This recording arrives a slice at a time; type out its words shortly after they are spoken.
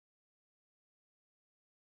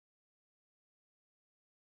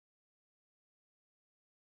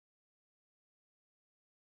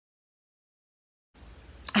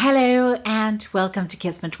Hello and welcome to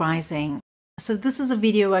Kismet Rising. So this is a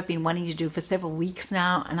video I've been wanting to do for several weeks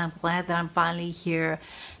now, and I'm glad that I'm finally here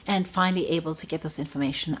and finally able to get this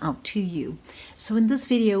information out to you. So in this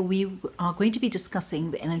video we are going to be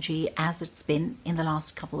discussing the energy as it's been in the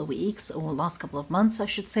last couple of weeks, or last couple of months I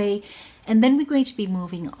should say, and then we're going to be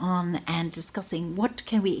moving on and discussing what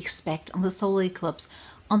can we expect on the solar eclipse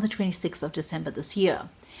on the 26th of December this year.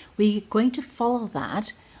 We're going to follow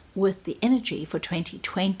that with the energy for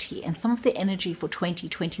 2020 and some of the energy for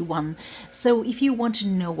 2021. So if you want to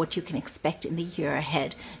know what you can expect in the year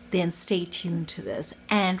ahead, then stay tuned to this.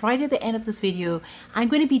 And right at the end of this video, I'm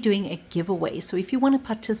going to be doing a giveaway. So if you want to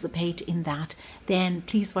participate in that, then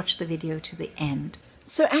please watch the video to the end.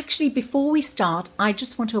 So actually, before we start, I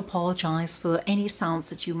just want to apologize for any sounds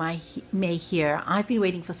that you may hear. I've been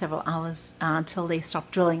waiting for several hours until they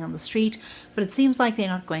stop drilling on the street, but it seems like they're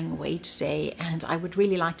not going away today, and I would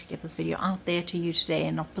really like to get this video out there to you today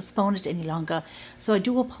and not postpone it any longer. So I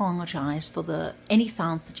do apologize for any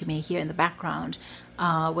sounds that you may hear in the background,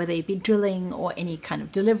 whether it be drilling or any kind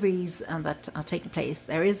of deliveries that are taking place.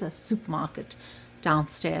 There is a supermarket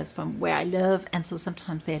downstairs from where I live, and so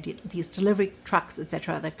sometimes there are these delivery trucks,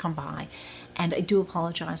 etc., that come by, and I do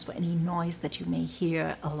apologize for any noise that you may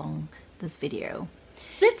hear along this video.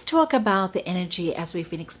 Let's talk about the energy as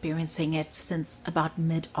we've been experiencing it since about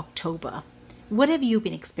mid-October. What have you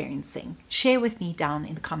been experiencing? Share with me down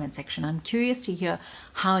in the comment section. I'm curious to hear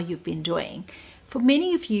how you've been doing. For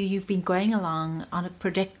many of you, you've been going along on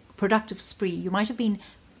a productive spree. You might have been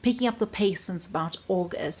picking up the pace since about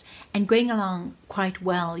August and going along quite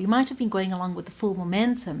well. You might have been going along with the full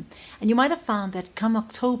momentum, and you might have found that come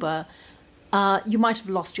October, you might have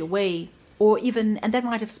lost your way, and that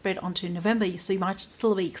might have spread onto November, so you might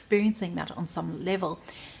still be experiencing that on some level.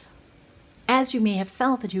 As you may have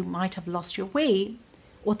felt that you might have lost your way,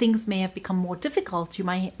 or things may have become more difficult, you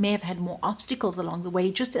may have had more obstacles along the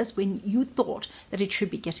way, just as when you thought that it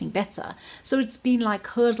should be getting better. So it's been like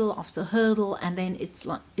hurdle after hurdle, and then it's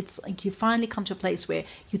like you finally come to a place where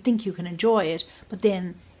you think you can enjoy it, but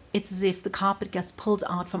then it's as if the carpet gets pulled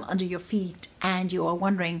out from under your feet and you are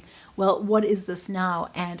wondering, well, what is this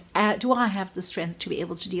now? And do I have the strength to be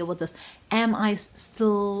able to deal with this? Am I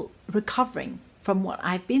still recovering from what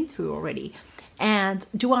I've been through already? And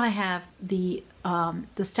do I have the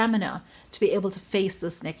stamina to be able to face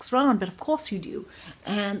this next round? But of course you do.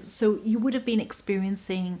 And so you would have been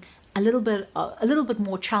experiencing a little bit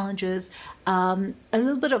more challenges, a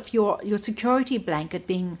little bit of your security blanket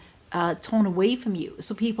being torn away from you.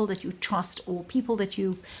 So people that you trust, or people that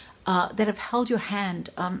that have held your hand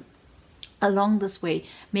along this way,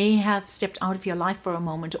 may have stepped out of your life for a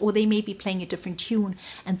moment, or they may be playing a different tune,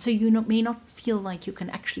 and so you may not feel like you can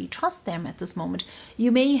actually trust them at this moment.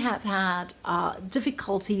 You may have had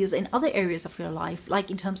difficulties in other areas of your life, like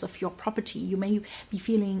in terms of your property. You may be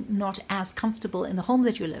feeling not as comfortable in the home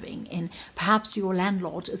that you're living in. Perhaps your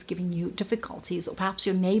landlord is giving you difficulties, or perhaps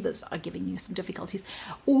your neighbors are giving you some difficulties,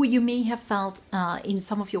 or you may have felt in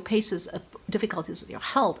some of your cases difficulties with your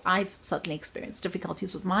health. I've certainly experienced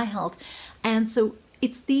difficulties with my health. And so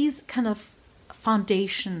it's these kind of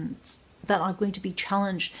foundations that are going to be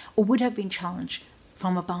challenged, or would have been challenged,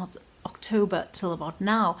 from about October till about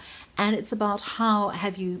now. And it's about how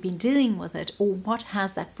have you been dealing with it, or what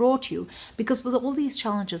has that brought you? Because with all these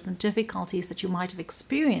challenges and difficulties that you might have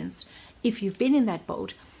experienced, if you've been in that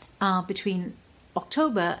boat between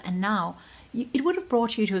October and now, it would have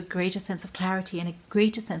brought you to a greater sense of clarity and a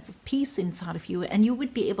greater sense of peace inside of you, and you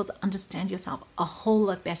would be able to understand yourself a whole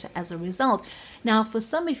lot better as a result. Now, for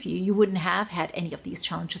some of you, you wouldn't have had any of these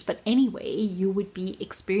challenges, but anyway, you would be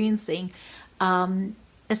experiencing a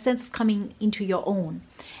sense of coming into your own.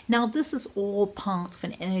 Now, this is all part of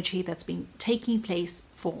an energy that's been taking place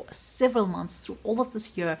for several months through all of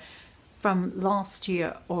this year, from last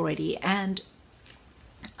year already, and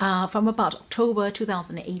from about October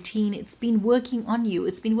 2018, it's been working on you.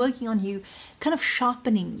 It's been working on you, kind of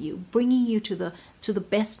sharpening you, bringing you to the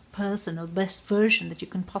best person, or the best version that you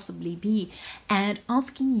can possibly be, and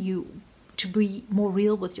asking you to be more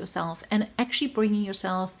real with yourself, and actually bringing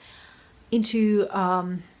yourself into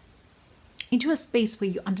a space where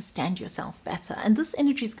you understand yourself better. And this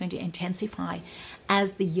energy is going to intensify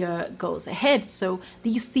as the year goes ahead. So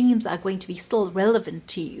these themes are going to be still relevant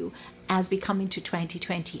to you as we come into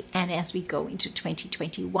 2020 and as we go into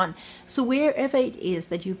 2021. So wherever it is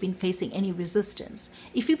that you've been facing any resistance,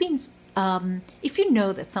 if you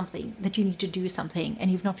know that you need to do something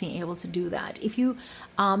and you've not been able to do that, if you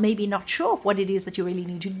are maybe not sure of what it is that you really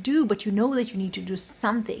need to do, but you know that you need to do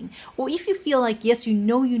something, or if you feel like, yes, you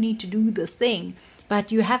know you need to do this thing,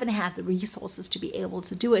 but you haven't had the resources to be able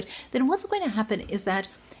to do it, then what's going to happen is that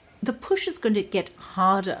the push is going to get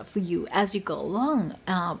harder for you as you go along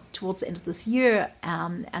towards the end of this year,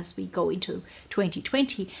 as we go into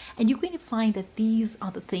 2020. And you're going to find that these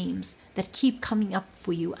are the themes that keep coming up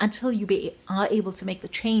for you until you are able to make the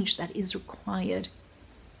change that is required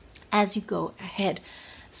as you go ahead.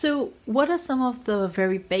 So what are some of the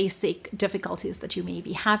very basic difficulties that you may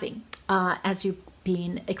be having as you've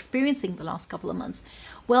been experiencing the last couple of months?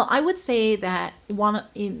 Well, I would say that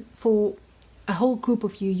for a whole group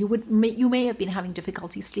of you, you may have been having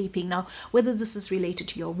difficulty sleeping. Now, whether this is related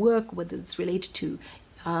to your work, whether it's related to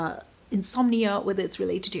insomnia, whether it's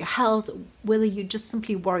related to your health, whether you're just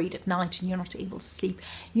simply worried at night and you're not able to sleep,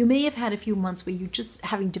 you may have had a few months where you're just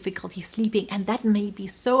having difficulty sleeping, and that may be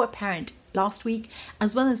so apparent last week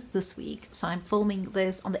as well as this week. So I'm filming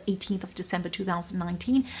this on the 18th of December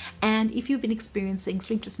 2019, and if you've been experiencing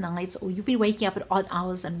sleepless nights, or you've been waking up at odd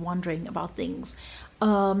hours and wondering about things,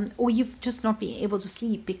 or you've just not been able to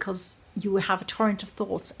sleep because you have a torrent of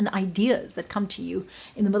thoughts and ideas that come to you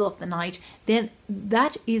in the middle of the night, then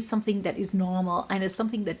that is something that is normal, and is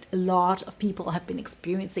something that a lot of people have been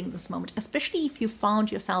experiencing this moment, especially if you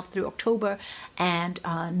found yourself through October and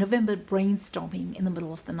November brainstorming in the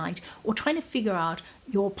middle of the night, or trying to figure out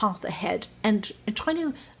your path ahead, and trying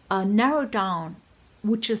to narrow down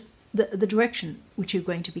which is the direction which you're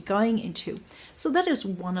going to be going into. So that is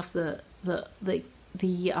one of the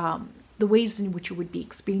ways in which you would be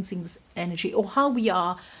experiencing this energy, or how we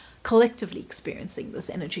are collectively experiencing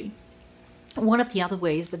this energy. One of the other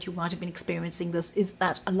ways that you might have been experiencing this is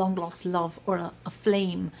that a long lost love, or a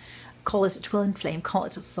flame, call it a twin flame, call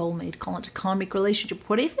it a soulmate, call it a karmic relationship,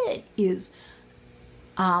 whatever it is,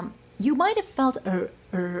 you might have felt a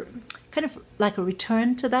kind of like a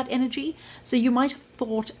return to that energy. So you might have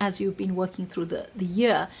thought, as you've been working through the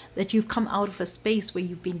year, that you've come out of a space where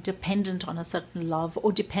you've been dependent on a certain love,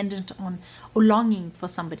 or dependent on, or longing for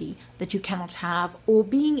somebody that you cannot have, or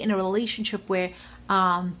being in a relationship where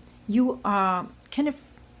you are kind of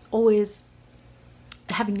always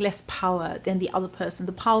having less power than the other person.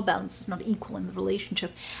 The power balance is not equal in the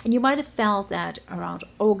relationship. And you might have felt that around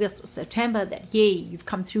August or September, that yay, you've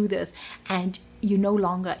come through this and you're no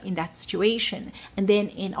longer in that situation. And then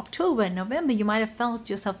in October and November, you might have felt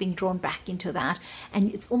yourself being drawn back into that.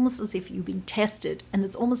 And it's almost as if you've been tested, and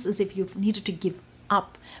it's almost as if you've needed to give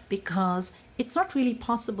up, because it's not really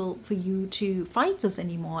possible for you to fight this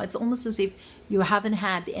anymore. It's almost as if you haven't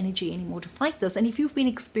had the energy anymore to fight this. And if you've been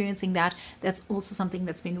experiencing that, that's also something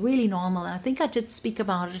that's been really normal. And I think I did speak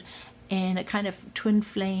about it in a kind of twin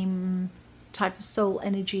flame type of soul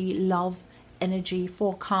energy, love energy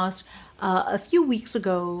forecast a few weeks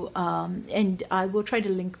ago, and I will try to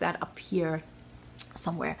link that up here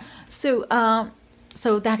somewhere. So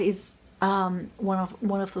that is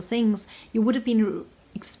one of the things. You would have been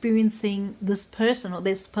experiencing this person, or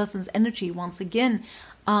this person's energy once again,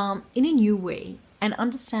 in a new way, and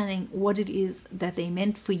understanding what it is that they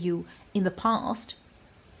meant for you in the past.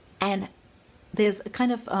 And there's a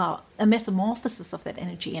kind of a metamorphosis of that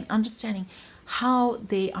energy, and understanding how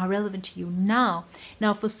they are relevant to you now.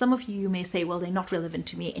 Now, for some of you, you may say, well, they're not relevant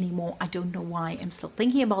to me anymore. I don't know why. I'm still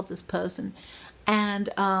thinking about this person. And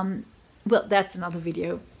well, that's another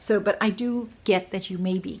video. So, but I do get that you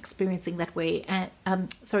may be experiencing that way, and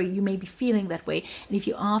you may be feeling that way. And if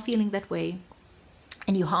you are feeling that way,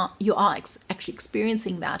 and you are actually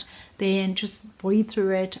experiencing that, then just breathe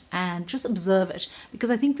through it and just observe it, because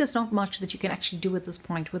I think there's not much that you can actually do at this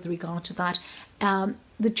point with regard to that.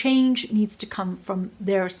 The change needs to come from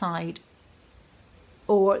their side,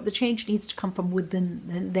 or the change needs to come from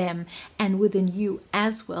within them and within you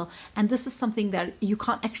as well. And this is something that you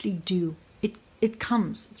can't actually do. It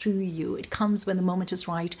comes through you. It comes when the moment is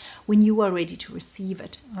right, when you are ready to receive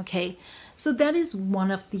it. Okay, so that is one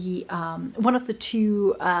of the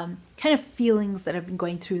two kind of feelings that I've been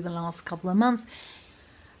going through the last couple of months.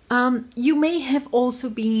 You may have also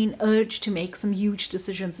been urged to make some huge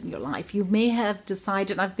decisions in your life. You may have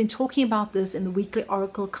decided, I've been talking about this in the weekly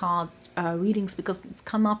oracle card readings because it's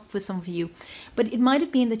come up for some of you, but it might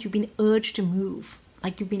have been that you've been urged to move.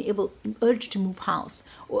 Like you've been urged to move house,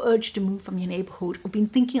 or urged to move from your neighborhood, or been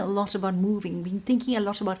thinking a lot about moving, been thinking a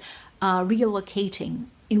lot about relocating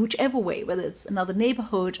in whichever way, whether it's another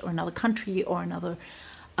neighborhood or another country or another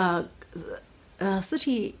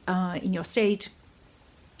city in your state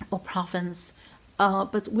or province.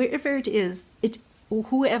 But wherever it is, or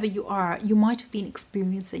whoever you are, you might have been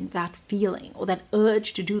experiencing that feeling or that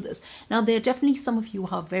urge to do this. Now, there are definitely some of you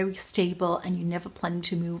who are very stable and you never plan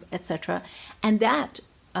to move, etc. And that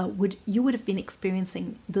you would have been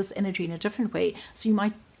experiencing this energy in a different way. So you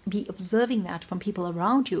might be observing that from people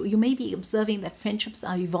around you. You may be observing that friendships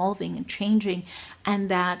are evolving and changing, and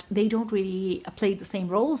that they don't really play the same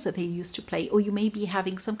roles that they used to play. Or you may be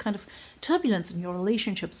having some kind of turbulence in your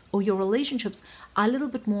relationships, or your relationships are a little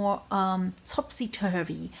bit more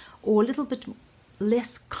topsy-turvy, or a little bit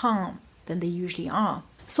less calm than they usually are.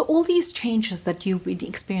 So all these changes that you've been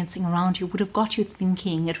experiencing around you would have got you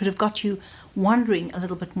thinking. It would have got you wondering a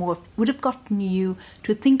little bit more. It would have gotten you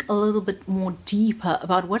to think a little bit more deeper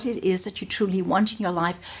about what it is that you truly want in your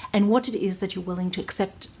life, and what it is that you're willing to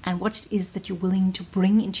accept, and what it is that you're willing to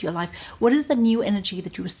bring into your life. What is the new energy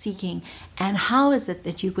that you are seeking, and how is it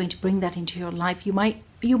that you're going to bring that into your life?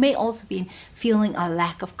 You may also be feeling a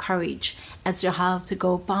lack of courage as to how to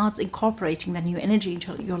go about incorporating that new energy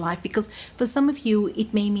into your life, because for some of you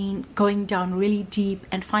it may mean going down really deep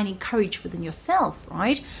and finding courage within yourself,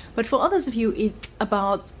 right? But for others of you, it's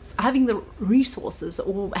about having the resources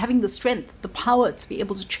or having the strength, the power to be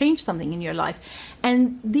able to change something in your life.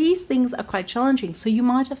 And these things are quite challenging. So you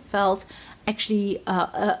might have felt actually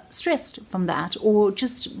stressed from that, or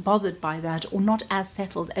just bothered by that, or not as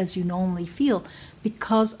settled as you normally feel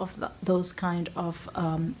because of those kind of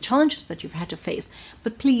challenges that you've had to face.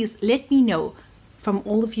 But please let me know, from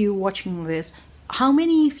all of you watching this, how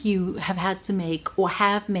many of you have had to make or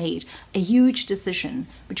have made a huge decision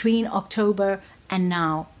between October and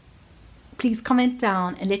now. Please comment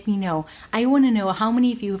down and let me know. I want to know how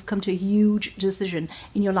many of you have come to a huge decision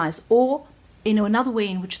in your lives. Or, you know, another way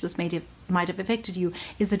in which this might have affected you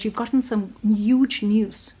is that you've gotten some huge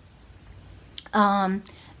news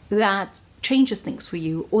that changes things for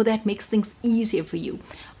you, or that makes things easier for you,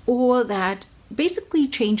 or that basically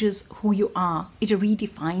changes who you are. It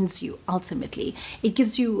redefines you ultimately. It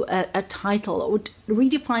gives you a title, or it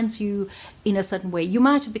redefines you in a certain way. You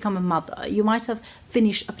might have become a mother, you might have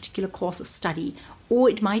finished a particular course of study, or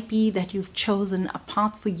it might be that you've chosen a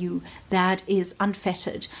path for you that is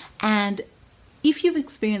unfettered. And if you've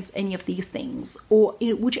experienced any of these things, or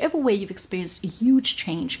in whichever way you've experienced a huge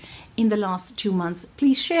change in the last 2 months,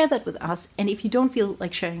 please share that with us. And if you don't feel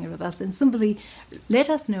like sharing it with us, then simply let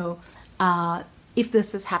us know if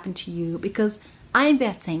this has happened to you, because I'm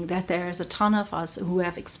betting that there's a ton of us who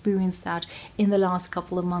have experienced that in the last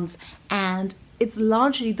couple of months. And it's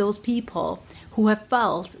largely those people who have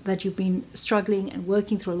felt that you've been struggling and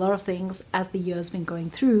working through a lot of things as the year's been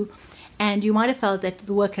going through. And you might have felt that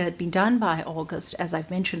the work had been done by August, as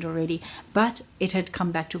I've mentioned already, but it had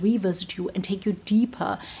come back to revisit you and take you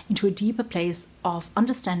deeper into a deeper place of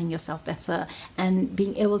understanding yourself better and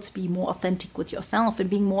being able to be more authentic with yourself.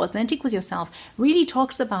 And being more authentic with yourself really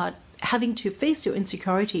talks about having to face your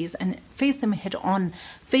insecurities and face them head on,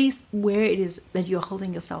 face where it is that you're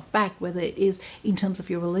holding yourself back, whether it is in terms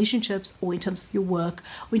of your relationships, or in terms of your work,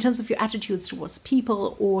 or in terms of your attitudes towards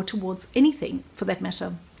people, or towards anything for that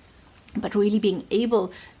matter. But really being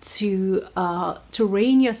able to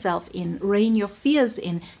rein yourself in, rein your fears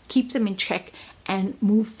in, keep them in check, and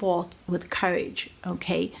move forth with courage,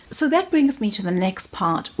 okay? So that brings me to the next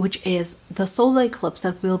part, which is the solar eclipse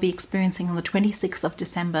that we'll be experiencing on the 26th of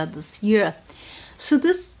December this year. So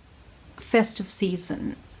this festive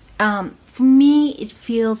season, for me, it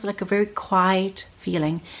feels like a very quiet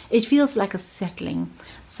feeling. It feels like a settling.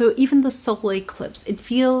 So even the solar eclipse, it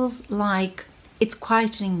feels like it's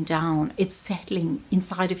quietening down, it's settling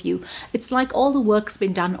inside of you. It's like all the work's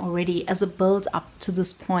been done already as a build up to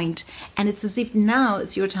this point, and it's as if now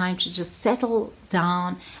is your time to just settle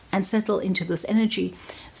down and settle into this energy.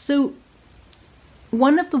 So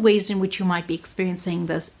one of the ways in which you might be experiencing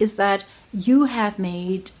this is that you have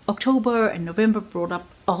made October and November brought up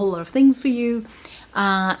a whole lot of things for you,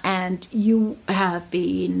 and you have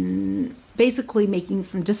been basically making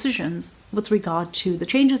some decisions with regard to the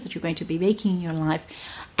changes that you're going to be making in your life.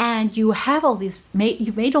 And you have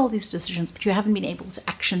you've made all these decisions, but you haven't been able to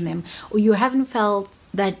action them, or you haven't felt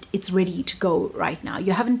that it's ready to go right now.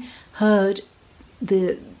 You haven't heard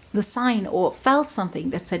the sign or felt something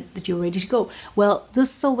that said that you're ready to go. Well,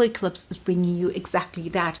 this solar eclipse is bringing you exactly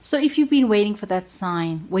that. So if you've been waiting for that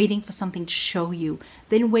sign, waiting for something to show you,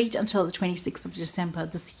 then wait until the 26th of December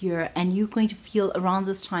this year, and you're going to feel around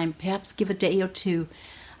this time, perhaps give a day or two,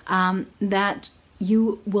 that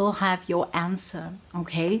you will have your answer,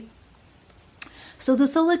 okay? So the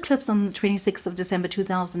solar eclipse on the 26th of December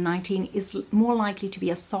 2019 is more likely to be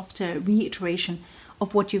a softer reiteration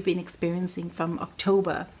of what you've been experiencing from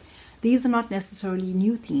October. These are not necessarily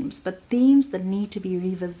new themes, but themes that need to be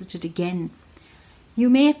revisited again. You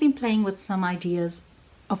may have been playing with some ideas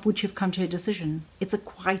of which you've come to a decision. It's a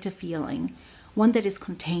quieter feeling, one that is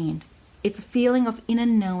contained. It's a feeling of inner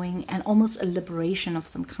knowing and almost a liberation of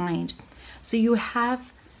some kind. So you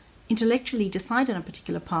have intellectually decide on a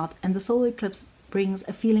particular path, and the solar eclipse brings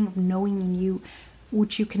a feeling of knowing in you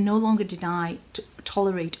which you can no longer deny,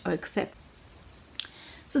 tolerate, or accept.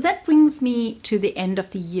 So that brings me to the end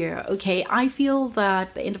of the year. Okay, I feel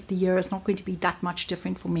that the end of the year is not going to be that much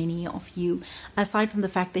different for many of you, aside from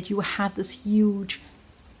the fact that you have this huge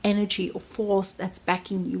energy or force that's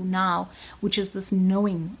backing you now, which is this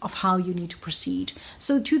knowing of how you need to proceed.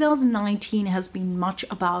 So 2019 has been much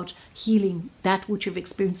about healing that which you've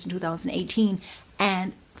experienced in 2018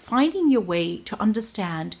 and finding your way to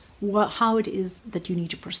understand how it is that you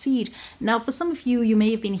need to proceed. Now, for some of you, you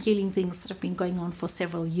may have been healing things that have been going on for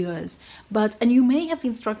several years, and you may have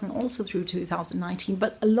been struggling also through 2019,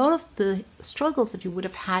 but a lot of the struggles that you would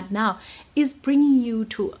have had now is bringing you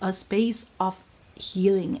to a space of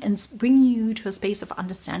healing and bringing you to a space of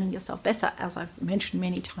understanding yourself better, as I've mentioned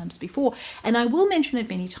many times before. And I will mention it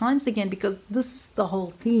many times again, because this is the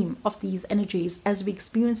whole theme of these energies as we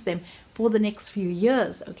experience them for the next few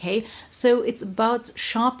years. Okay, so it's about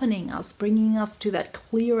sharpening us, bringing us to that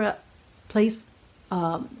clearer place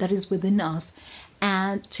that is within us,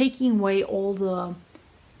 and taking away all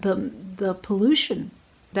the pollution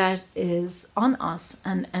that is on us,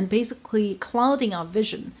 and basically clouding our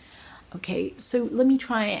vision. Okay, so let me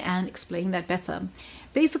try and explain that better.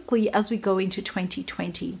 Basically, as we go into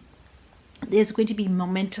 2020, there's going to be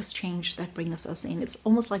momentous change that brings us in. It's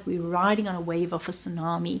almost like we're riding on a wave of a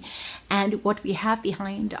tsunami, and what we have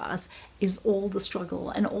behind us is all the struggle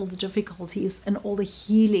and all the difficulties and all the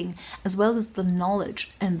healing, as well as the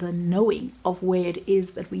knowledge and the knowing of where it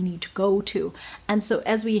is that we need to go to. And so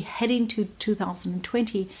as we head into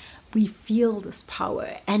 2020, we feel this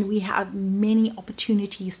power, and we have many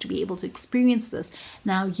opportunities to be able to experience this.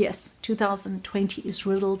 Now, yes, 2020 is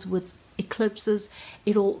riddled with eclipses.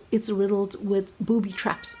 It's riddled with booby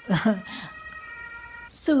traps.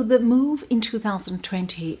 So the move in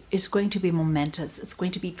 2020 is going to be momentous. It's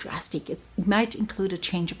going to be drastic. It might include a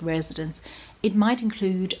change of residence. It might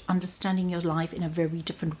include understanding your life in a very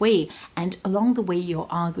different way. And along the way, you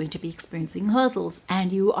are going to be experiencing hurdles,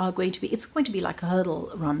 and it's going to be like a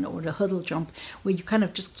hurdle run or a hurdle jump, where you kind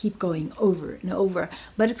of just keep going over and over.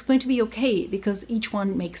 But it's going to be okay, because each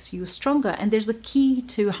one makes you stronger. And there's a key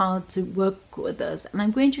to how to work with this. And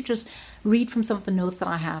I'm going to just read from some of the notes that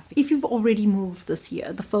I have. If you've already moved this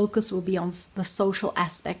year, the focus will be on the social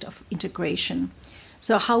aspect of integration.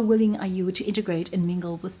 So how willing are you to integrate and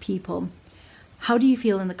mingle with people? How do you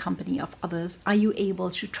feel in the company of others? Are you able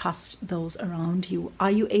to trust those around you? Are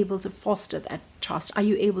you able to foster that trust? Are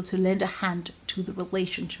you able to lend a hand to the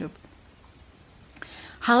relationship?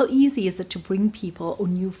 How easy is it to bring people or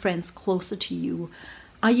new friends closer to you?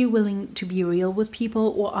 Are you willing to be real with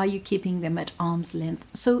people, or are you keeping them at arm's length?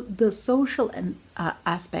 So the social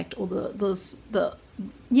aspect, or the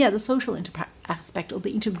social aspect, or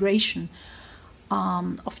the integration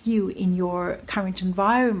of you in your current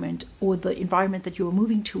environment, or the environment that you're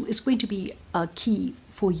moving to, is going to be a key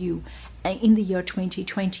for you in the year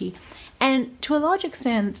 2020. And to a large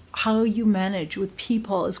extent, how you manage with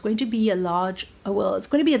people is going to be it's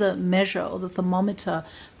going to be the measure or the thermometer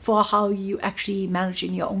for how you actually manage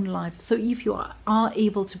in your own life. So if you are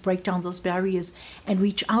able to break down those barriers and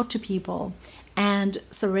reach out to people and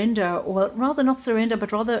surrender, or rather not surrender,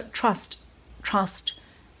 but rather trust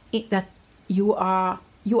that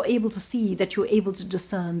you're able to see, that you're able to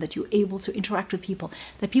discern, that you're able to interact with people,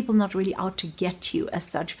 that people are not really out to get you as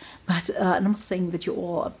such. But and I'm not saying that you're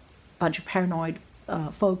all a bunch of paranoid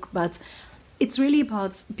folk, but it's really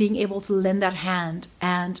about being able to lend that hand,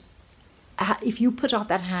 and if you put out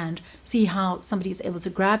that hand, see how somebody is able to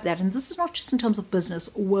grab that. And this is not just in terms of business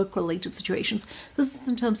or work-related situations. This is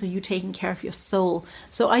in terms of you taking care of your soul.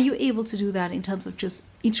 So are you able to do that in terms of just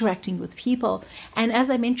interacting with people? And as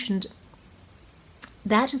I mentioned,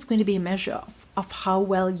 that is going to be a measure of how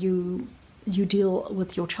well you deal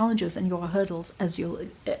with your challenges and your hurdles as you'll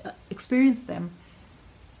experience them.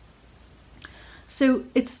 So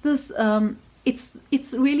it's this,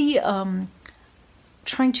 it's really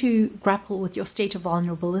trying to grapple with your state of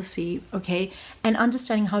vulnerability, okay, and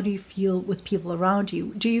understanding how do you feel with people around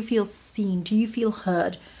you. Do you feel seen? Do you feel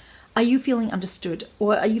heard? Are you feeling understood,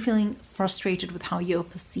 or are you feeling frustrated with how you're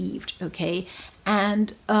perceived, okay?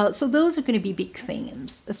 And so those are going to be big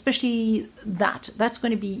themes, especially that's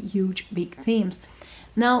going to be huge, big themes.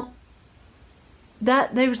 Now,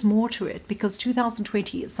 that there's more to it, because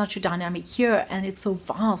 2020 is such a dynamic year, and it's so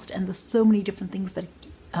vast, and there's so many different things that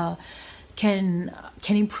can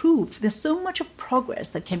improve. There's so much of progress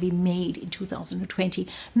that can be made in 2020,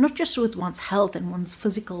 not just with one's health and one's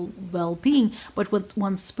physical well-being, but with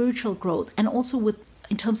one's spiritual growth, and also with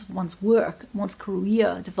in terms of one's work, one's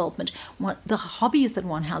career development, the hobbies that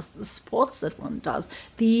one has, the sports that one does,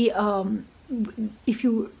 if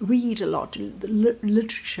you read a lot, the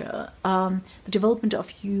literature, the development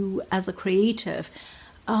of you as a creative,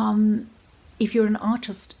 if you're an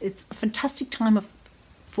artist, it's a fantastic time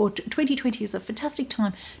for 2020 is a fantastic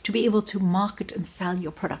time to be able to market and sell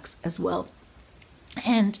your products as well.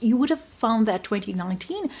 And you would have found that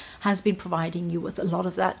 2019 has been providing you with a lot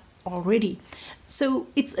of that already. So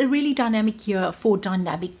it's a really dynamic year for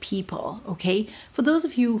dynamic people, okay? For those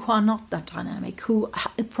of you who are not that dynamic, who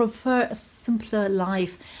prefer a simpler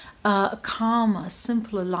life, a calmer,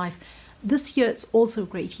 simpler life, this year is also a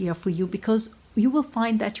great year for you, because you will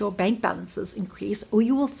find that your bank balances increase, or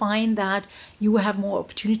you will find that you will have more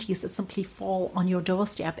opportunities that simply fall on your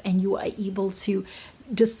doorstep, and you are able to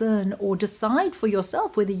discern or decide for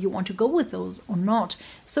yourself whether you want to go with those or not.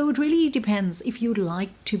 So it really depends. If you're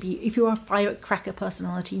a firecracker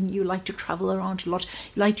personality and you like to travel around a lot,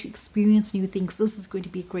 you like to experience new things, this is going to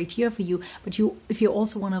be a great year for you. But if you're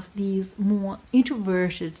also one of these more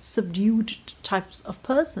introverted, subdued types of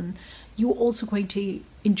person, you're also going to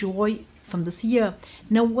enjoy from this year.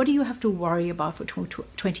 Now, what do you have to worry about for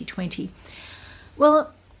 2020?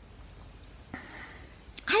 Well,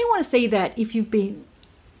 I want to say that if you've been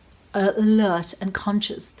alert and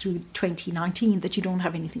conscious through 2019, that you don't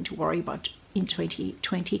have anything to worry about in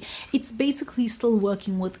 2020. It's basically still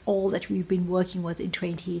working with all that we've been working with in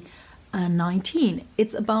 2019.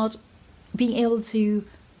 It's about being able to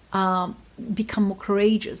become more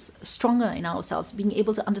courageous, stronger in ourselves, being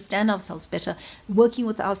able to understand ourselves better, working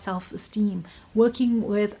with our self-esteem, working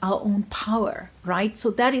with our own power, right? So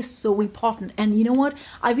that is so important. And you know what?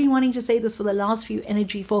 I've been wanting to say this for the last few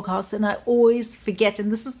energy forecasts, and I always forget.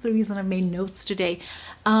 And this is the reason I made notes today.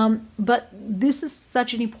 But this is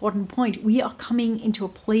such an important point. We are coming into a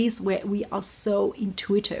place where we are so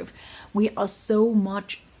intuitive. We are so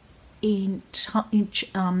much in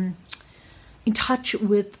touch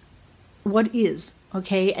with what is,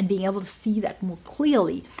 okay, and being able to see that more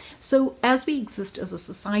clearly. So as we exist as a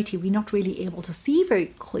society, we're not really able to see very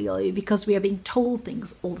clearly, because we are being told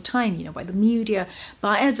things all the time, you know, by the media,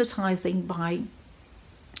 by advertising, by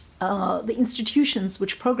the institutions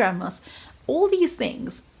which program us. All these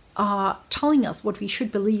things are telling us what we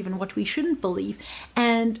should believe and what we shouldn't believe.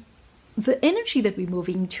 And the energy that we're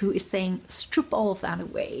moving to is saying, strip all of that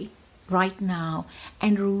away right now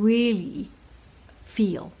and really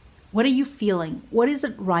feel. What are you feeling? What is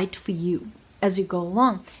it right for you as you go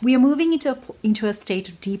along? We are moving into a state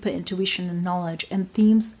of deeper intuition and knowledge, and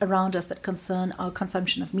themes around us that concern our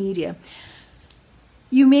consumption of media.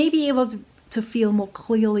 You may be able to feel more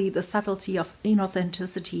clearly the subtlety of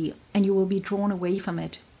inauthenticity, and you will be drawn away from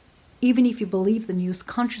it. Even if you believe the news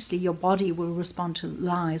consciously, your body will respond to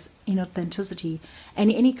lies, inauthenticity, and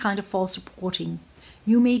any kind of false reporting.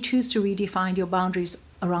 You may choose to redefine your boundaries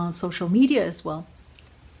around social media as well.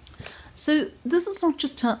 So this is not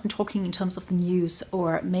just talking in terms of news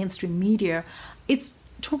or mainstream media. It's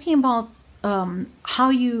talking about how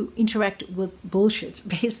you interact with bullshit,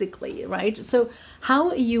 basically, right? So how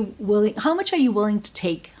much are you willing to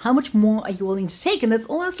take? How much more are you willing to take? And that's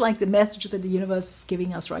almost like the message that the universe is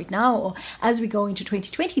giving us right now. Or as we go into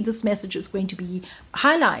 2020, this message is going to be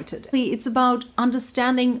highlighted. It's about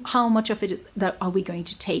understanding how much of it that are we going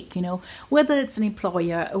to take, you know, whether it's an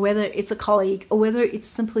employer, or whether it's a colleague, or whether it's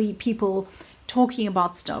simply people talking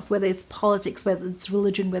about stuff, whether it's politics, whether it's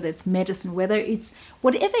religion, whether it's medicine, whether it's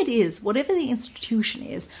whatever it is, whatever the institution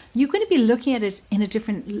is, you're going to be looking at it in a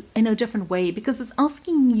different way, because it's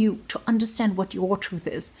asking you to understand what your truth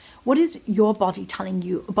is. What is your body telling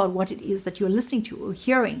you about what it is that you're listening to or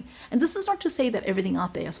hearing? And this is not to say that everything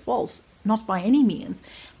out there is false, not by any means,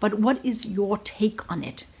 but what is your take on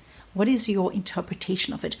it? What is your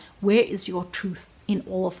interpretation of it? Where is your truth in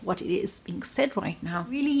all of what it is being said right now?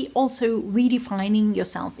 Really also redefining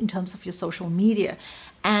yourself in terms of your social media,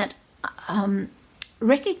 and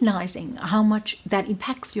recognizing how much that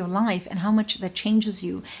impacts your life and how much that changes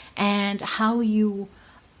you, and how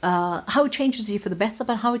it changes you for the better,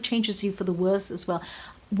 but how it changes you for the worse as well.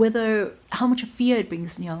 Whether how much of fear it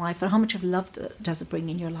brings in your life, or how much of love does it bring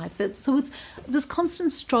in your life. So it's this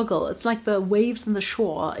constant struggle. It's like the waves on the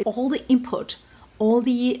shore. All the input,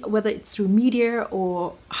 whether it's through media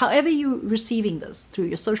or however you're receiving this, through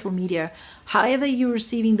your social media, however you're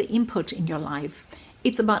receiving the input in your life,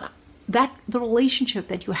 it's about the relationship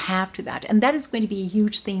that you have to that. And that is going to be a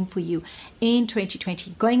huge theme for you in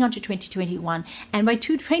 2020, going on to 2021. And by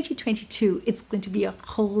 2022, it's going to be a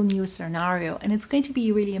whole new scenario, and it's going to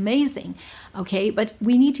be really amazing. Okay, but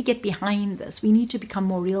we need to get behind this. We need to become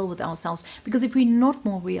more real with ourselves, because if we're not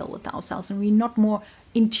more real with ourselves, and we're not more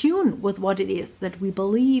in tune with what it is that we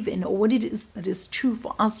believe in, or what it is that is true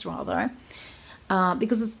for us, rather,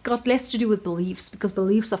 because it's got less to do with beliefs, because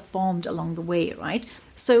beliefs are formed along the way, right?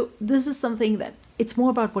 So this is something that it's more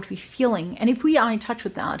about what we're feeling, and if we are in touch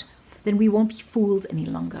with that, then we won't be fooled any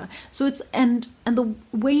longer. So it's and the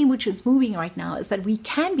way in which it's moving right now is that we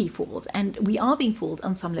can be fooled, and we are being fooled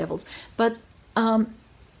on some levels. But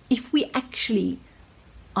if we actually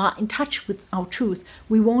are in touch with our truth,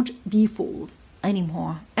 we won't be fooled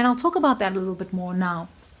anymore. And I'll talk about that a little bit more now.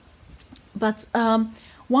 But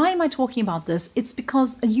why am I talking about this? It's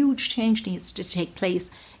because a huge change needs to take place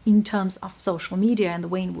in terms of social media and the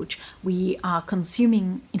way in which we are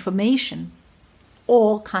consuming information,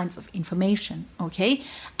 all kinds of information, okay?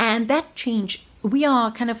 And that change, we are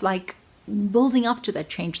kind of like building up to that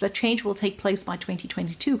change. That change will take place by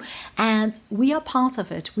 2022, and we are part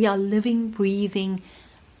of it. We are living, breathing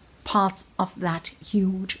parts of that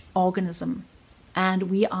huge organism, and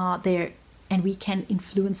we are there, and we can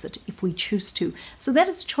influence it if we choose to. So that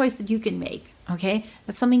is a choice that you can make, okay?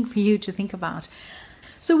 That's something for you to think about.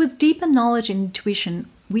 So with deeper knowledge and intuition,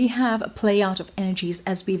 we have a play out of energies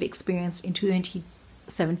as we've experienced in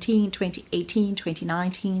 2017, 2018,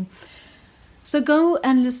 2019. So go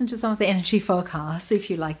and listen to some of the energy forecasts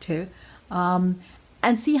if you like to,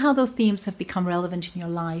 and see how those themes have become relevant in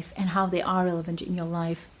your life, and how they are relevant in your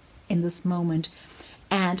life in this moment,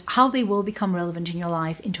 and how they will become relevant in your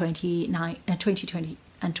life in 2020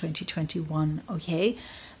 and 2021, okay?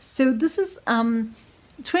 So this is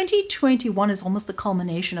 2021 is almost the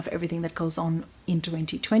culmination of everything that goes on in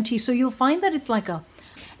 2020. So you'll find that it's like a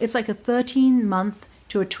 13-month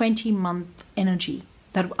to a 20-month energy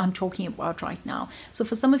that I'm talking about right now. So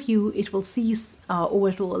for some of you, it will cease or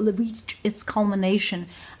it will reach its culmination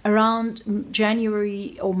around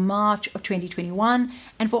January or March of 2021.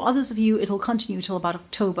 And for others of you, it'll continue till about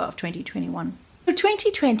October of 2021. So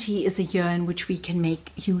 2020 is a year in which we can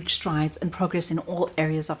make huge strides and progress in all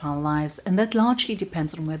areas of our lives. And that largely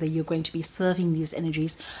depends on whether you're going to be serving these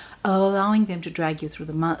energies, or allowing them to drag you through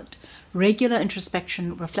the mud. Regular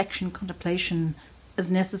introspection, reflection, contemplation is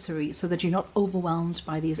necessary so that you're not overwhelmed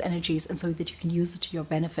by these energies, and so that you can use it to your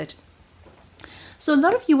benefit. So a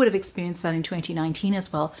lot of you would have experienced that in 2019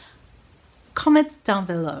 as well. Comments down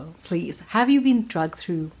below, please. Have you been dragged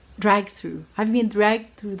through? Have you been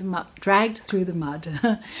dragged through the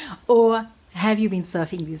mud? Or have you been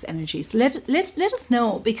surfing these energies? Let us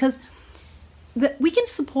know, because we can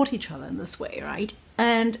support each other in this way, right?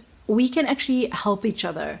 And we can actually help each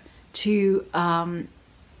other to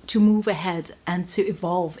move ahead and to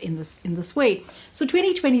evolve in this way. So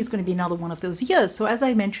 2020 is going to be another one of those years. So as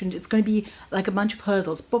I mentioned, it's going to be like a bunch of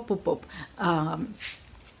hurdles, boop, boop, boop.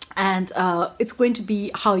 And it's going to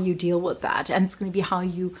be how you deal with that, and it's going to be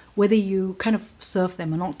whether you kind of surf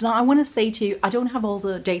them or not. Now, I want to say to you, I don't have all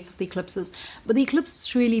the dates of the eclipses, but the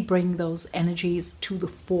eclipses really bring those energies to the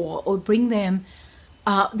fore, or bring them.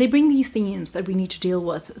 They bring these themes that we need to deal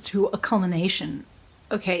with to a culmination.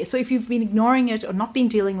 Okay, so if you've been ignoring it, or not been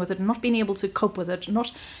dealing with it, not been able to cope with it,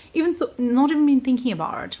 not even been thinking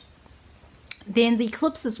about it, then the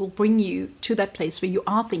eclipses will bring you to that place where you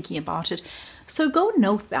are thinking about it. So go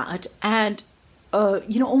note that, and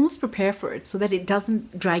almost prepare for it so that it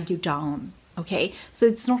doesn't drag you down. Okay, so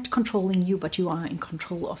it's not controlling you, but you are in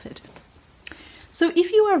control of it. So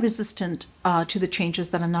if you are resistant to the changes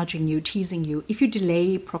that are nudging you, teasing you, if you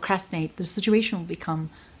delay, procrastinate, the situation will become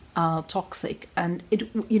toxic, and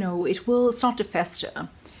it will start to fester.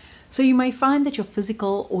 So you may find that your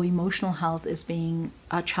physical or emotional health is being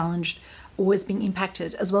challenged, or is being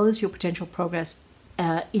impacted, as well as your potential progress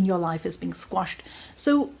in your life is being squashed.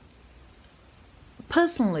 So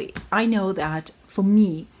personally, I know that for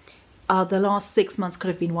me, the last 6 months could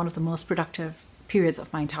have been one of the most productive periods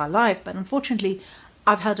of my entire life, but unfortunately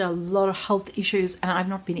I've had a lot of health issues, and I've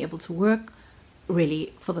not been able to work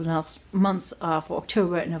really for the last months, for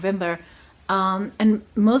October and November. And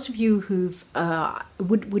most of you who've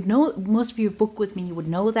would know, most of you who've booked with me would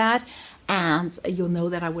know that, and you'll know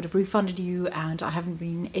that I would have refunded you, and I haven't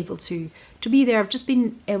been able to be there. I've just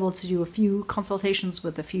been able to do a few consultations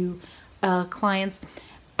with a few clients,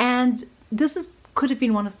 and this could have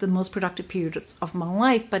been one of the most productive periods of my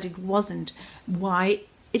life, but it wasn't. Why?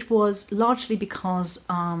 It was largely because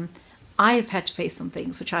I have had to face some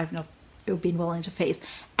things which I've not been willing to face.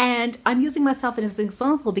 And I'm using myself as an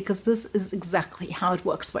example because this is exactly how it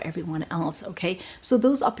works for everyone else, okay? So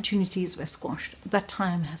those opportunities were squashed. That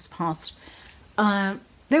time has passed.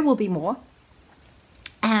 There will be more.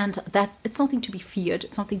 And that it's something to be feared.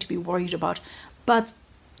 It's something to be worried about. But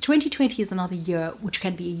 2020 is another year which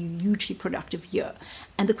can be a hugely productive year.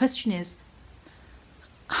 And the question is,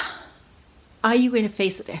 are you going to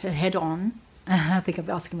face it head on? I think I'm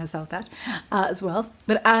asking myself that as well.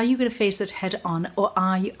 But are you going to face it head on, or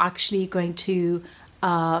are you actually going to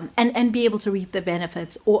and be able to reap the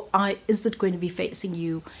benefits, or is it going to be facing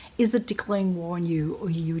you? Is it declaring war on you, or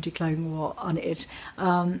you declaring war on it?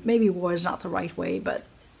 Maybe war is not the right way, but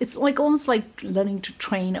it's like almost like learning to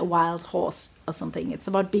train a wild horse or something. It's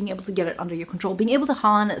about being able to get it under your control, being able to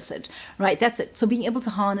harness it, right? That's it. So being able to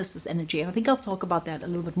harness this energy. And I think I'll talk about that a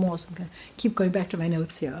little bit more. So I'm going to keep going back to my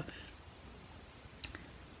notes here.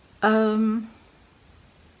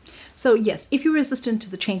 So yes, if you're resistant to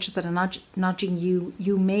the changes that are nudging you,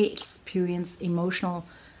 you may experience emotional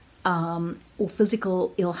or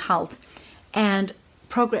physical ill health, and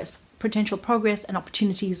potential progress and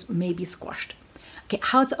opportunities may be squashed. Okay,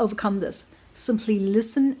 how to overcome this? Simply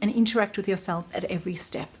listen and interact with yourself at every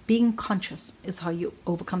step. Being conscious is how you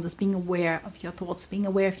overcome this. Being aware of your thoughts, being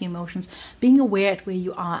aware of your emotions, being aware at where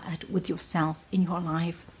you are at with yourself in your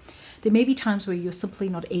life. There may be times where you're simply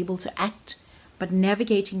not able to act, but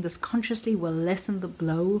navigating this consciously will lessen the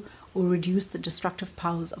blow or reduce the destructive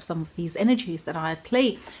powers of some of these energies that are at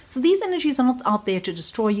play. So these energies are not out there to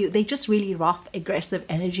destroy you. They're just really rough, aggressive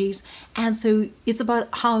energies. And so it's about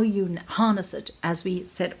how you harness it, as we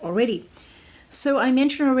said already. So I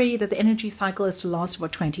mentioned already that the energy cycle is to last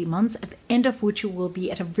about 20 months, at the end of which you will be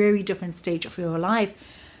at a very different stage of your life.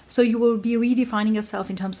 So you will be redefining yourself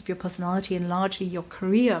in terms of your personality and largely your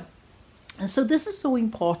career. And so this is so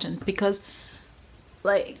important because,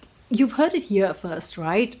 like, you've heard it here first,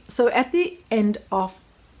 right? So at the end of,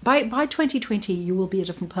 by 2020, you will be a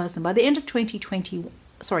different person. By the end of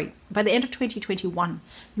 2021,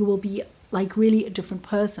 you will be like really a different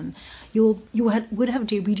person. You would have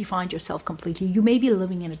redefined yourself completely. You may be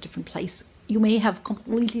living in a different place. You may have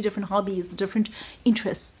completely different hobbies, different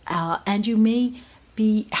interests, and you may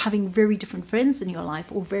be having very different friends in your life,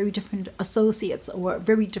 or very different associates, or a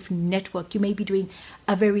very different network. You may be doing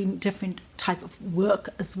a very different type of work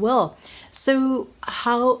as well. So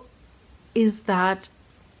how is that?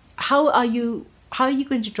 How are you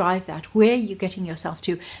going to drive that? Where are you getting yourself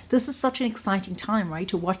to? This is such an exciting time, right?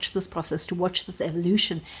 To watch this process, to watch this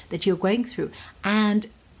evolution that you're going through. And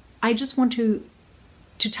I just want to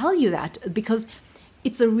tell you that, because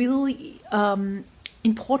it's a really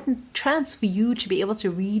important chance for you to be able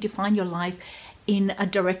to redefine your life in a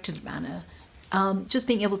directed manner. Just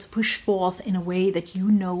being able to push forth in a way that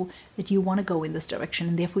you know that you want to go in this direction,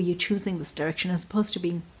 and therefore you're choosing this direction, as opposed to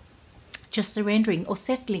being just surrendering or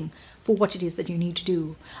settling for what it is that you need to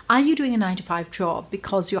do. Are you doing a 9-to-5 job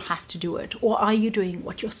because you have to do it? Or are you doing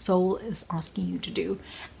what your soul is asking you to do?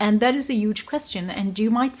 And that is a huge question. And you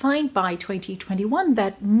might find by 2021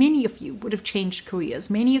 that many of you would have changed careers.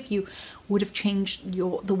 Many of you would have changed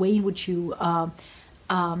the way in which you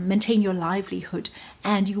maintain your livelihood.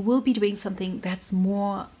 And you will be doing something that's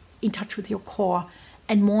more in touch with your core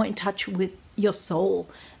and more in touch with your soul.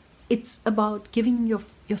 It's about giving your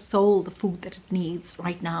soul the food that it needs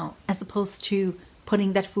right now, as opposed to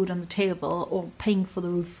putting that food on the table or paying for the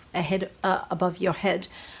roof above your head.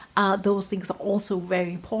 Those things are also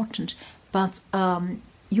very important, but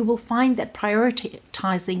you will find that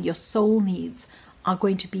prioritizing your soul needs are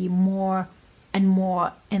going to be more and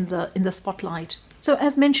more in the spotlight. So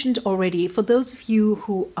as mentioned already, for those of you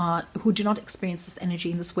who do not experience this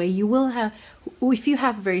energy in this way, you will have, if you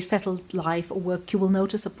have a very settled life or work, you will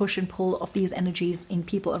notice a push and pull of these energies in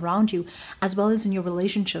people around you, as well as in your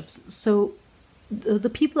relationships. So the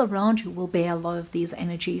people around you will bear a lot of these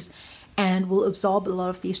energies and will absorb a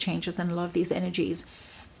lot of these changes and a lot of these energies.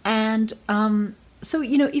 And so,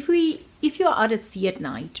 you know, if you're out at sea at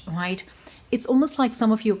night, right, it's almost like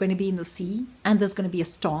some of you are going to be in the sea and there's going to be a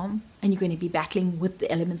storm and you're going to be battling with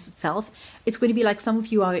the elements itself. It's going to be like some of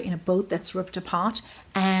you are in a boat that's ripped apart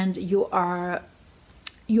and you are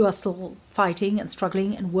still fighting and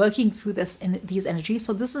struggling and working through these energies.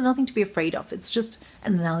 So this is nothing to be afraid of. It's just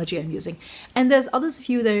an analogy I'm using. And there's others of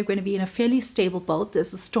you that are going to be in a fairly stable boat.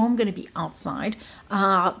 There's a storm going to be outside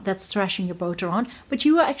that's thrashing your boat around, but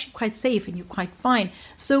you are actually quite safe and you're quite fine.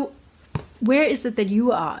 So where is it that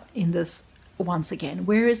you are in this? Once again,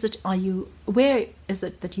 where is it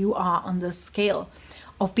that you are on the scale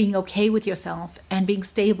of being okay with yourself and being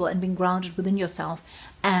stable and being grounded within yourself,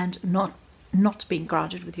 and not being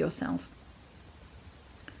grounded with yourself?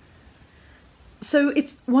 So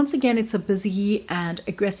it's, once again, it's a busy and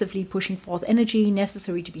aggressively pushing forth energy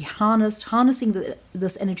necessary to be harnessed. Harnessing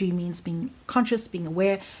this energy means being conscious, being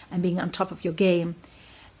aware, and being on top of your game.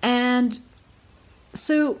 And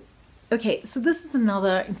so okay, so this is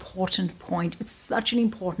another important point. It's such an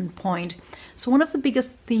important point. So one of the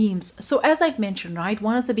biggest themes, so as I've mentioned, right,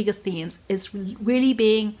 one of the biggest themes is really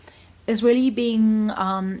being is really being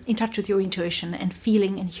in touch with your intuition and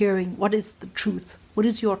feeling and hearing what is the truth, what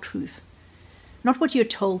is your truth. Not what you're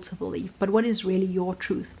told to believe, but what is really your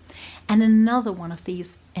truth. And another one of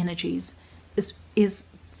these energies is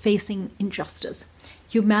facing injustice.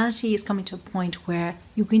 Humanity is coming to a point where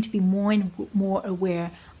you're going to be more and more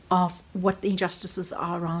aware of what the injustices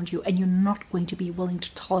are around you, and you're not going to be willing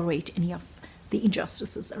to tolerate any of the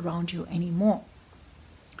injustices around you anymore.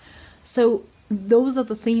 So those are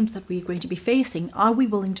the themes that we're going to be facing. Are we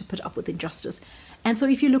willing to put up with injustice? And so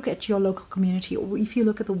if you look at your local community, or if you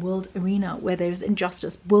look at the world arena where there's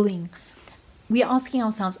injustice, bullying, we are asking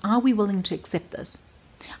ourselves, are we willing to accept this?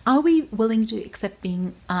 Are we willing to accept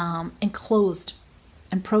being enclosed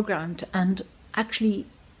and programmed and actually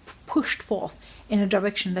pushed forth in a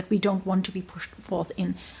direction that we don't want to be pushed forth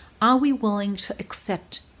in? Are we willing to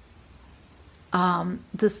accept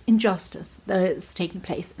this injustice that is taking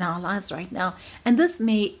place in our lives right now? And this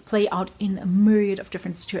may play out in a myriad of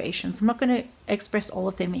different situations. I'm not going to express all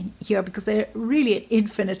of them in here because they're really an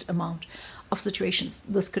infinite amount of situations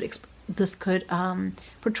this could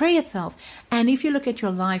portray itself. And if you look at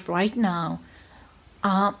your life right now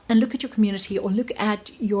and look at your community, or look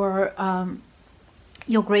at your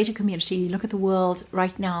greater community, look at the world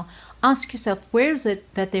right now, ask yourself, where is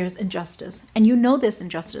it that there's injustice? And you know there's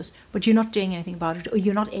injustice, but you're not doing anything about it, or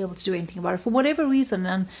you're not able to do anything about it for whatever reason.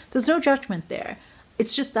 And there's no judgment there.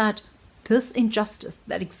 It's just that this injustice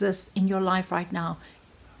that exists in your life right now,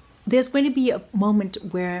 there's going to be a moment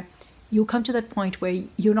where you'll come to that point where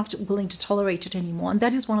you're not willing to tolerate it anymore. And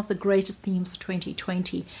that is one of the greatest themes of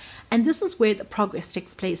 2020. And this is where the progress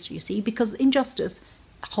takes place, you see, because injustice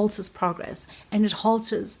halts progress, and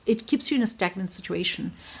it keeps you in a stagnant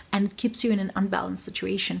situation, and it keeps you in an unbalanced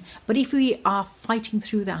situation. But if we are fighting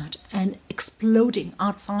through that and exploding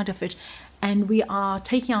outside of it, and we are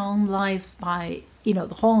taking our own lives by the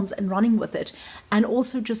horns and running with it, and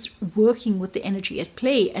also just working with the energy at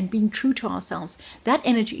play and being true to ourselves, that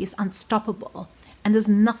energy is unstoppable. And there's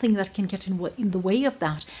nothing that can get in the way of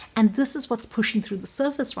that. And this is what's pushing through the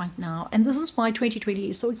surface right now. And this is why 2020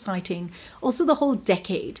 is so exciting. Also, the whole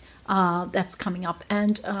decade that's coming up.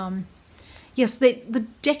 And yes, the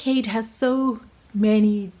decade has so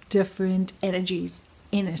many different energies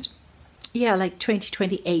in it. Yeah, like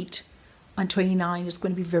 2028 and 29 is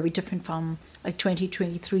going to be very different from like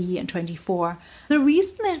 2023 and 24. The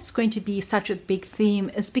reason that it's going to be such a big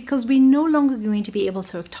theme is because we're no longer going to be able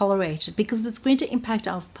to tolerate it, because it's going to impact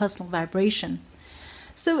our personal vibration.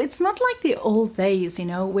 So it's not like the old days,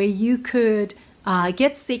 where you could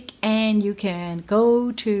get sick and you can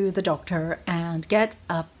go to the doctor and get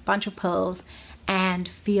a bunch of pills and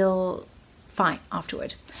feel fine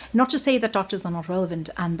afterward. Not to say that doctors are not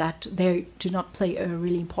relevant and that they do not play a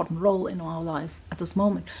really important role in our lives at this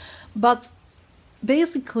moment. But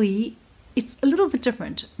basically, it's a little bit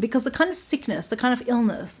different, because the kind of sickness, the kind of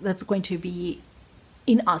illness that's going to be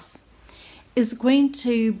in us is going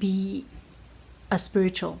to be a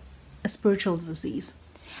spiritual disease.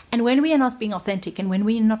 And when we are not being authentic, and when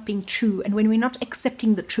we are not being true, and when we're not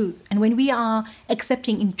accepting the truth, and when we are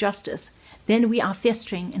accepting injustice, then we are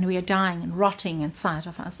festering and we are dying and rotting inside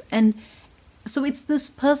of us. And so it's this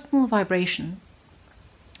personal vibration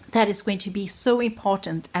that is going to be so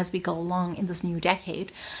important as we go along in this new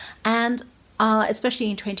decade. And especially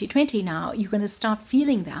in 2020 now, you're going to start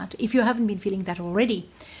feeling that, if you haven't been feeling that already.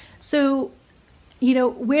 So,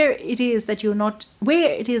 where it is that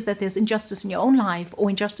there's injustice in your own life or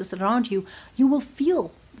injustice around you, you will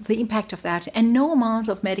feel the impact of that. And no amount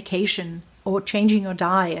of medication or changing your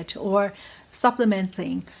diet or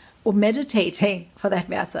supplementing or meditating, for that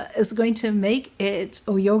matter, is going to make it,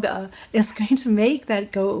 or yoga is going to make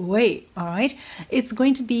that go away. All right, it's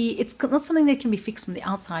not something that can be fixed from the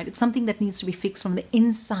outside. It's something that needs to be fixed from the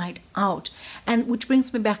inside out. And which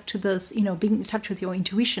brings me back to this, being in touch with your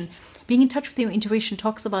intuition. Being in touch with your intuition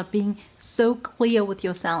talks about being so clear with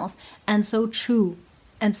yourself and so true,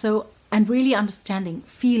 and really understanding,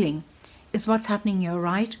 feeling, is what's happening here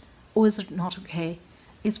right, or is it not okay?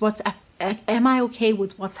 Am I okay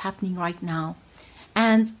with what's happening right now?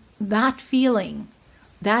 And that feeling,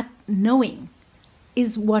 that knowing,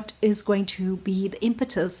 is what is going to be the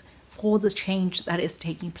impetus for the change that is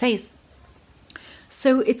taking place.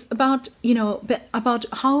 So it's about, about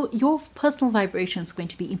how your personal vibration is going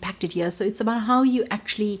to be impacted here. So it's about how you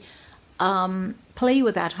actually play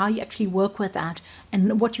with that, how you actually work with that,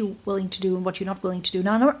 and what you're willing to do and what you're not willing to do.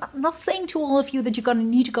 Now, I'm not saying to all of you that you're going to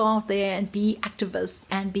need to go out there and be activists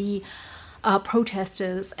and be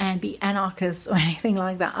protesters and be anarchists or anything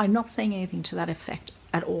like that. I'm not saying anything to that effect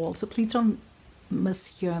at all. So please don't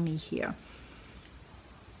mishear me here.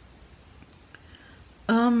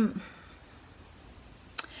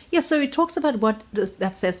 Yeah, so it talks about what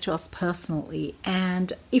that says to us personally.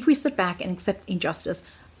 And if we sit back and accept injustice,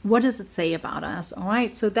 what does it say about us? All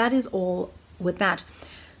right, so that is all with that.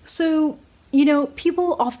 So, you know,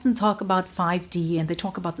 people often talk about 5D and they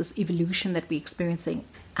talk about this evolution that we're experiencing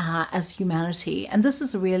as humanity. And this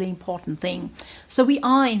is a really important thing. So we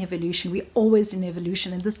are in evolution. We're always in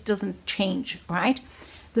evolution, and this doesn't change, right?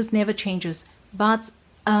 This never changes. But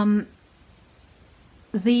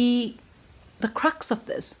the crux of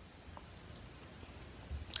this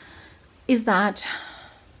is that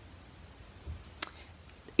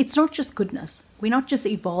it's not just goodness. We're not just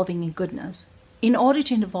evolving in goodness. In order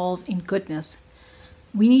to evolve in goodness,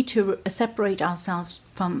 we need to separate ourselves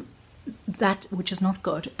from that which is not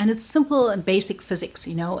good. And it's simple and basic physics,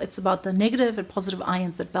 you know. It's about the negative and positive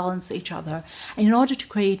ions that balance each other. And in order to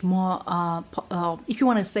create more, if you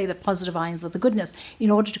want to say the positive ions are the goodness, in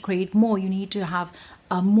order to create more, you need to have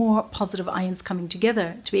more positive ions coming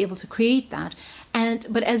together to be able to create that.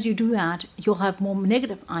 But as you do that, you'll have more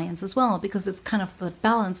negative ions as well, because it's kind of the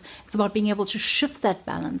balance. It's about being able to shift that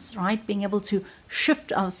balance, right? Being able to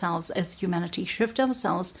shift ourselves as humanity, shift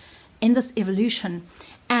ourselves in this evolution.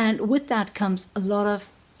 And with that comes a lot of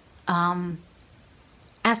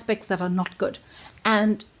aspects that are not good.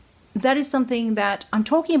 And that is something that I'm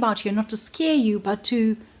talking about here, not to scare you, but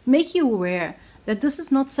to make you aware that this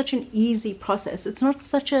is not such an easy process. It's not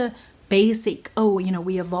such a basic, oh, you know,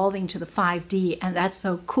 we're evolving to the 5D and that's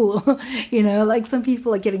so cool. You know, like some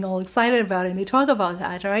people are getting all excited about it and they talk about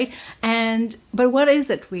that, right? But what is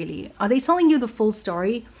it really? Are they telling you the full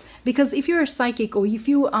story? Because if you're a psychic, or if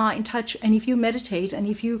you are in touch and if you meditate and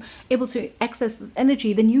if you're able to access this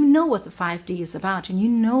energy, then you know what the 5D is about, and you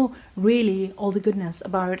know really all the goodness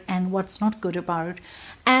about it and what's not good about it.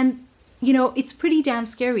 And you know, it's pretty damn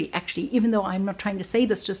scary, actually, even though I'm not trying to say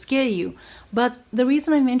this to scare you. But the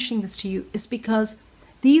reason I'm mentioning this to you is because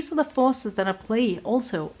these are the forces that are at play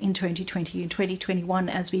also in 2020 and 2021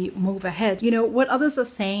 as we move ahead. You know, what others are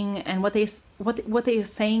saying and what they are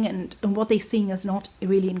saying and what they're seeing is not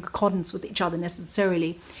really in accordance with each other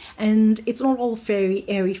necessarily. And it's not all fairy,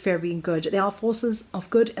 airy, fairy and good. There are forces of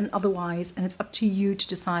good and otherwise, and it's up to you to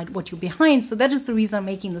decide what you're behind. So that is the reason I'm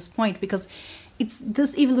making this point, because it's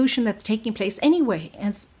this evolution that's taking place anyway. And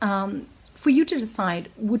it's for you to decide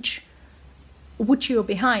which you're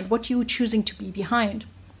behind, what you're choosing to be behind.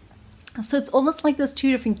 So it's almost like there's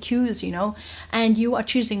two different cues, you know, and you are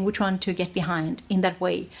choosing which one to get behind in that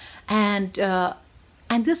way. And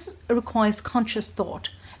this requires conscious thought.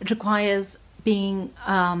 It requires being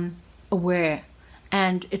aware,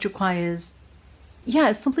 and it requires,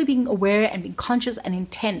 simply being aware and being conscious, and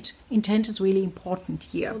intent. Intent is really important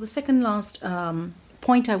here. Well, the second last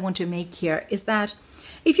point I want to make here is that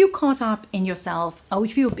if you're caught up in yourself, or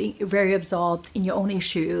if you're being very absorbed in your own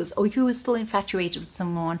issues, or if you're still infatuated with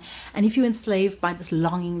someone, and if you're enslaved by this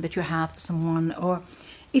longing that you have for someone, or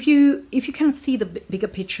if you cannot see the bigger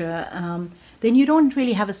picture, then you don't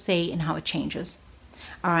really have a say in how it changes.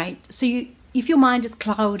 All right. So if your mind is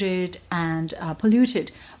clouded and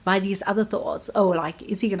polluted by these other thoughts, oh, like,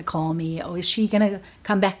 is he going to call me, or is she going to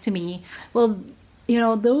come back to me? Well, you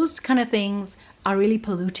know, those kind of things are really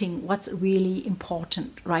polluting what's really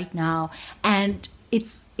important right now. And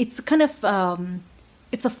it's kind of,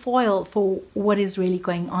 it's a foil for what is really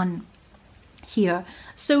going on here.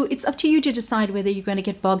 So it's up to you to decide whether you're going to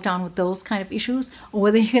get bogged down with those kind of issues, or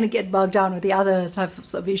whether you're going to get bogged down with the other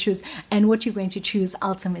types of issues, and what you're going to choose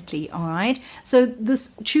ultimately. All right. So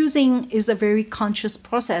this choosing is a very conscious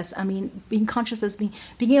process. I mean, being conscious as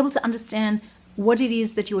being able to understand what it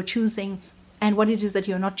is that you are choosing, and what it is that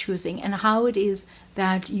you're not choosing, and how it is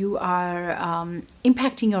that you are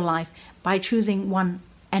impacting your life by choosing one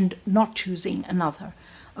and not choosing another.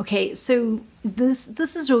 Okay, so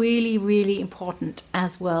this is really, really important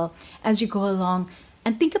as well as you go along.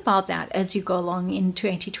 And think about that as you go along in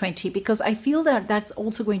 2020, because I feel that that's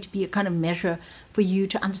also going to be a kind of measure for you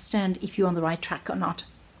to understand if you're on the right track or not.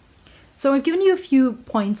 So I've given you a few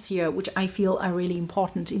points here which I feel are really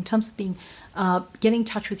important in terms of being getting in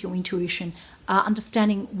touch with your intuition,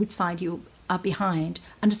 understanding which side you are behind,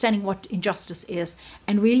 understanding what injustice is,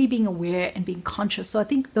 and really being aware and being conscious. So I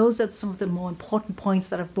think those are some of the more important points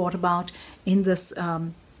that I've brought about in this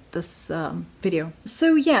video.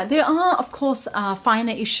 So yeah, there are of course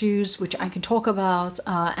finer issues which I can talk about,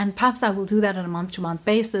 and perhaps I will do that on a month-to-month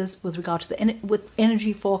basis with regard to the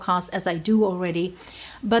energy forecast, as I do already.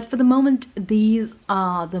 But for the moment, these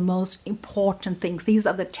are the most important things. These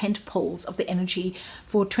are the tent poles of the energy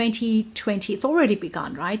for 2020. It's already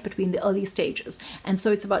begun, right, between the early stages. And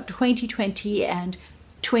so it's about 2020 and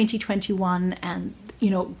 2021 and,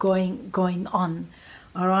 you know, going on.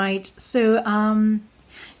 All right. So,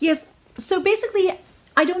 Yes, so basically,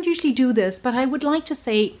 I don't usually do this, but I would like to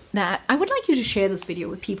say that I would like you to share this video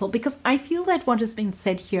with people, because I feel that what has been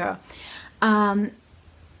said here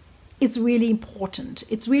is really important.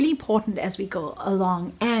 It's really important as we go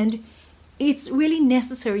along, and it's really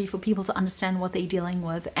necessary for people to understand what they're dealing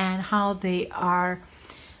with and how they are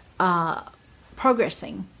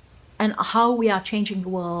progressing and how we are changing the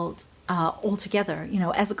world altogether, you know,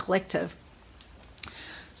 as a collective.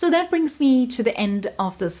 So that brings me to the end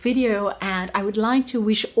of this video, and I would like to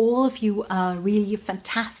wish all of you a really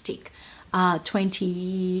fantastic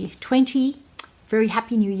 2020. Very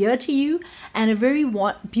happy new year to you, and a very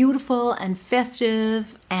beautiful and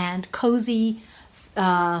festive and cozy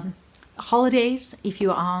holidays if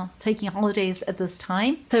you are taking holidays at this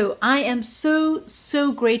time. So I am so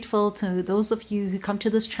grateful to those of you who come to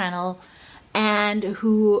this channel and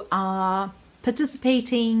who are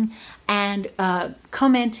participating and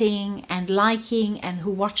commenting and liking, and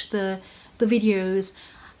who watch the videos.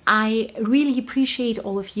 I really appreciate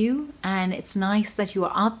all of you, and it's nice that you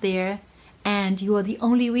are out there, and you are the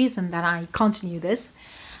only reason that I continue this.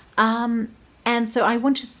 And so I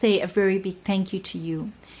want to say a very big thank you to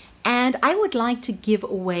you. And I would like to give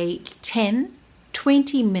away 10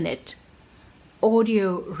 20-minute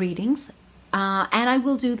audio readings, and I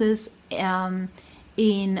will do this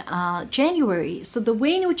in January. So the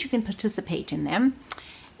way in which you can participate in them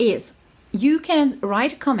is you can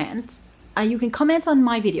write a comment. You can comment on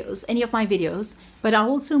my videos, any of my videos, but I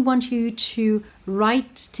also want you to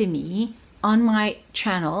write to me on my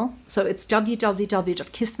channel. So it's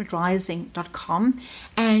www.kismetrising.com,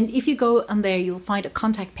 and if you go on there, you'll find a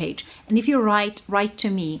contact page, and if you write to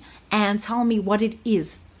me and tell me what it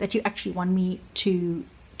is that you actually want me to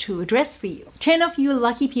address for you. 10 of you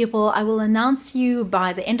lucky people, I will announce you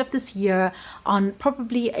by the end of this year on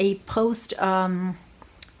probably a post, on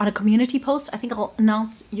a community post. I think I'll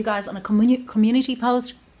announce you guys on a community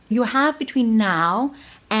post. You have between now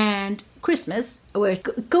and Christmas, where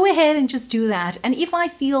go ahead and just do that. And if I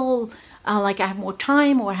feel like I have more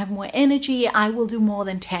time or I have more energy, I will do more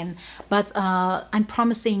than 10. But I'm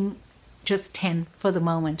promising just 10 for the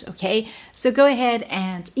moment, okay? So go ahead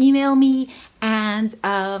and email me and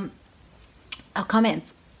I'll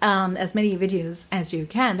comment on as many videos as you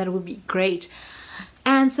can. That would be great.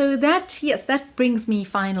 And so that, yes, that brings me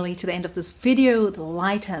finally to the end of this video. The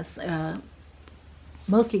light has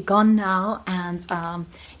mostly gone now, and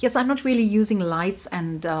yes, I'm not really using lights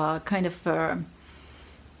and kind of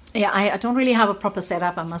yeah, I don't really have a proper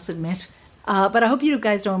setup, I must admit, but I hope you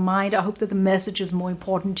guys don't mind. I hope that the message is more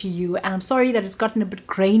important to you, and I'm sorry that it's gotten a bit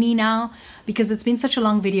grainy now, because it's been such a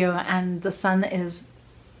long video and the sun is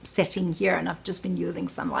setting here and I've just been using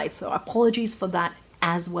sunlight, so apologies for that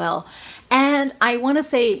as well. And I want to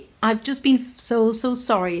say I've just been so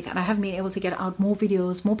sorry that I haven't been able to get out more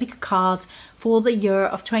videos, more pick cards for the year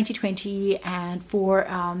of 2020 and for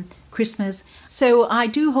Christmas. So I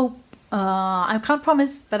do hope, I can't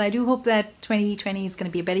promise, but I do hope that 2020 is going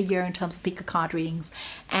to be a better year in terms of pick a card readings.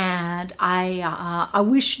 And I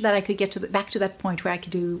wish that I could get back to that point where I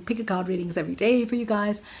could do pick a card readings every day for you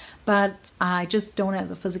guys, but I just don't have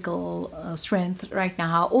the physical strength right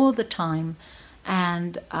now or the time.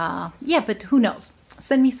 And yeah, but who knows,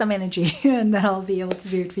 send me some energy and then I'll be able to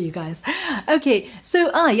do it for you guys. Okay, so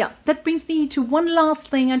yeah, that brings me to one last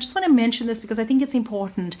thing. I just want to mention this because I think it's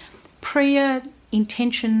important. Prayer,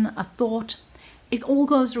 intention, a thought, it all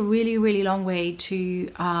goes a really long way to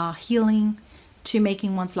healing, to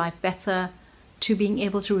making one's life better, to being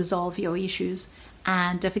able to resolve your issues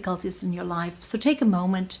and difficulties in your life. So take a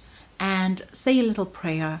moment and say a little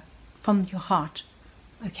prayer from your heart,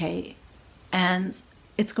 okay? And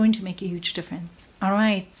it's going to make a huge difference. All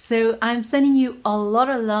right, so I'm sending you a lot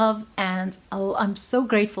of love, and I'm so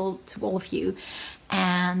grateful to all of you,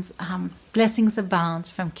 and blessings abound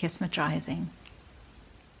from Kismet Rising.